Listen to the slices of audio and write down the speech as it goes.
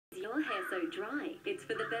so dry, it's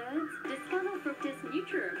for the birds? Discover Fructis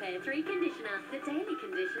Nutri-Repair 3 Conditioner, the daily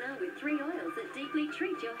conditioner with 3 oils that deeply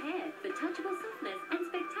treat your hair for touchable softness and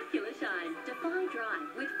spectacular shine. Defy dry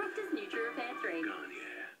with Fructis Nutri-Repair 3. Garnier.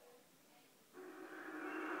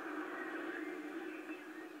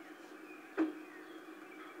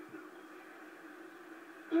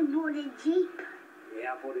 You bought a Jeep?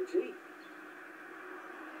 Yeah, I bought a Jeep.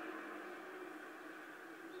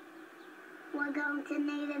 We're going to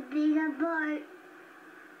need a bigger boat.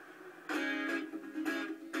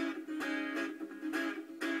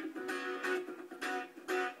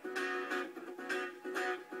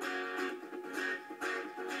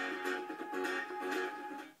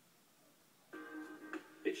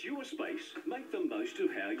 It's your space. Make the most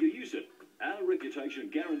of how you use it. Our reputation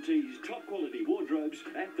guarantees top quality wardrobes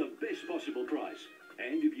at the best possible price.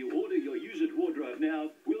 And if you order your used wardrobe now,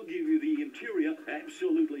 we'll give you the interior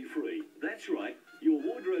absolutely free. That's right, your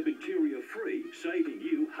wardrobe interior free, saving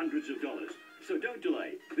you hundreds of dollars. So don't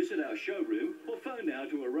delay. Visit our showroom or phone now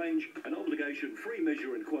to arrange an obligation-free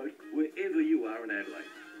measure and quote wherever you are in Adelaide.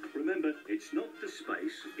 Remember, it's not the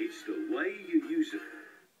space, it's the way you use it.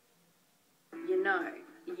 You know,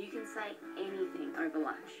 you can say anything over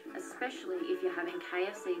lunch, especially if you're having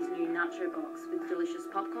KFC's new nacho box with delicious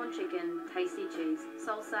popcorn chicken, tasty cheese,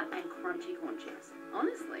 salsa and crunchy corn chips.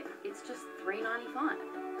 Honestly, it's just $3.95.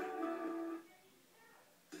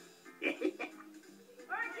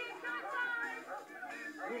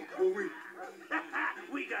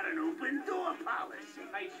 We got an open door policy.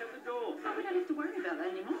 Hey, shut the door. Oh, we don't have to worry about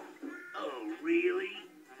that anymore. Oh, really?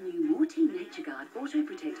 New Mortein Nature Guard Auto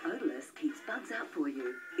Protect Odorless keeps bugs out for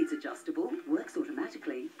you. It's adjustable, works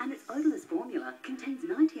automatically, and its odorless formula contains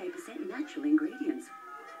 98% natural ingredients.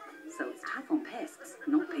 So it's tough on pests,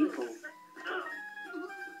 not people.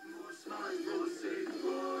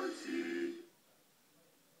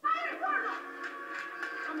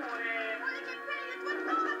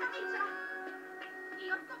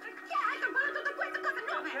 Io so perché hai comprato tutte queste cose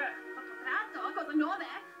nuove! Ho comprato cose nuove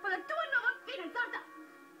per la tua nuova fidanzata!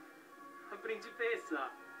 Principessa,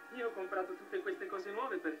 io ho comprato tutte queste cose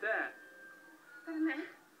nuove per te. Per me?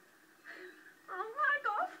 Oh my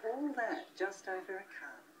God! All that just over a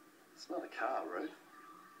car. It's not a car, Ruth.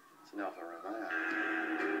 It's an Alfa Romeo.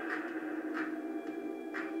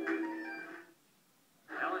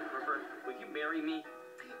 Helen, Rupert, will you marry me?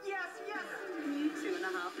 Yes, yes! New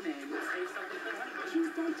 2.5 Men. Save something for honeymoon.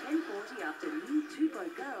 Tuesday 10:40 after new Two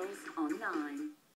Broke Girls on 9.